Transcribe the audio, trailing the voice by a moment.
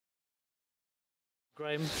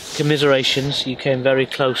Graham, commiserations. You came very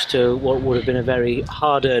close to what would have been a very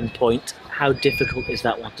hard-earned point. How difficult is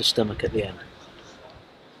that one to stomach at the end?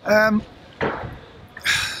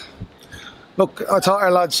 Look, I thought our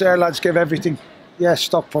lads gave everything. Yes,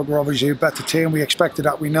 Stockport were obviously a better team. We expected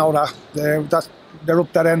that. We know that. They're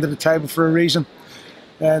up that end of the table for a reason.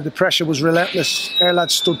 The pressure was relentless. Our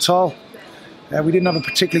lads stood tall. We didn't have a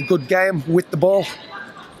particularly good game with the ball,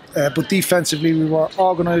 but defensively we were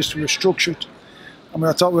organised, we were structured. I mean,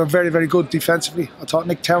 I thought we were very, very good defensively. I thought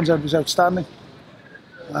Nick Townsend was outstanding.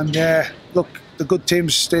 And look, the good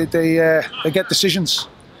teams, they get decisions.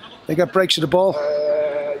 They get breaks of the ball.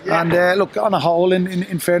 And look, on a whole,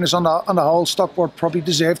 in fairness, on the whole, Stockport probably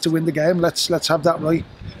deserved to win the game. Let's have that right.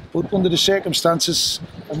 But under the circumstances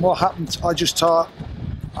and what happened, I just thought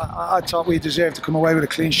I thought we deserved to come away with a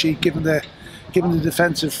clean sheet, given the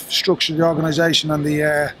defensive structure of the organisation and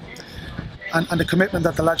the commitment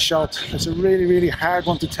that the lads showed. It's a really, really hard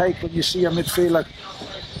one to take when you see a midfielder,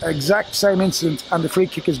 exact same incident, and the free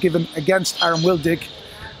kick is given against Aaron Wildig,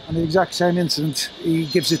 and the exact same incident he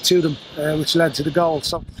gives it to them, which led to the goal.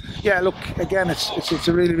 So, yeah, look, again, it's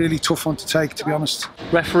a really, really tough one to take, to be honest.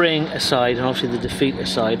 Refereeing aside, and obviously the defeat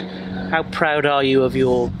aside, how proud are you of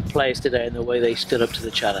your players today and the way they stood up to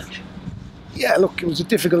the challenge? Yeah, look, it was a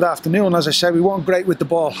difficult afternoon. As I said, we weren't great with the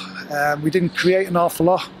ball. We didn't create an awful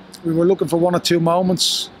lot. We were looking for one or two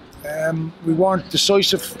moments. We weren't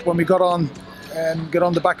decisive when we got on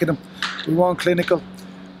the back of them. We weren't clinical.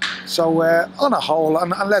 So on a whole,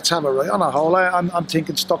 and let's have it right, on a whole, I'm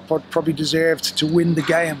thinking Stockport probably deserved to win the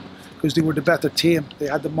game because they were the better team. They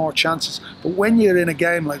had the more chances. But when you're in a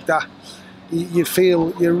game like that, you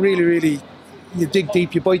feel you really, really, you dig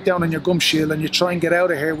deep, you bite down on your gum shield, and you try and get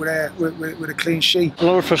out of here with a clean sheet. A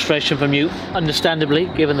lot of frustration from you, understandably,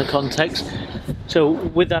 given the context. So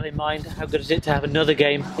with that in mind, how good is it to have another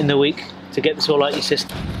game in the week to get this all out your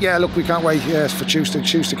system? Yeah, look, we can't wait for Tuesday.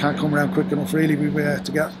 Tuesday can't come around quick enough, really.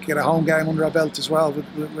 To get a home game under our belt as well,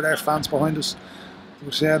 with our fans behind us.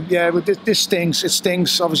 But, yeah, but this stings. It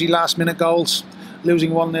stings. Obviously, last-minute goals.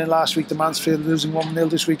 Losing 1-0 last week to Mansfield, losing 1-0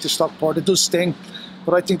 this week to Stockport. It does sting.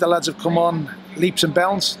 But I think the lads have come on leaps and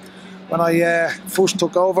bounds. When I first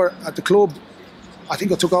took over at the club, I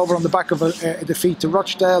think I took over on the back of a defeat to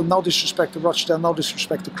Rochdale. No disrespect to Rochdale, no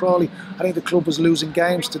disrespect to Crawley. I think the club was losing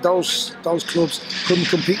games to those clubs, couldn't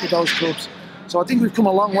compete with those clubs. So I think we've come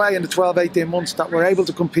a long way in the 12-18 months that we're able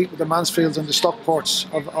to compete with the Mansfields and the Stockports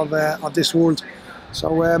of this world.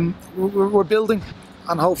 So we're building,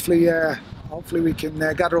 and hopefully we can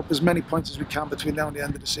gather up as many points as we can between now and the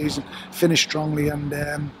end of the season, finish strongly, and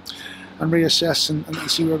reassess and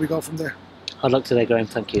see where we go from there. Hard luck today, Graham.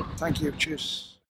 Thank you. Thank you. Cheers.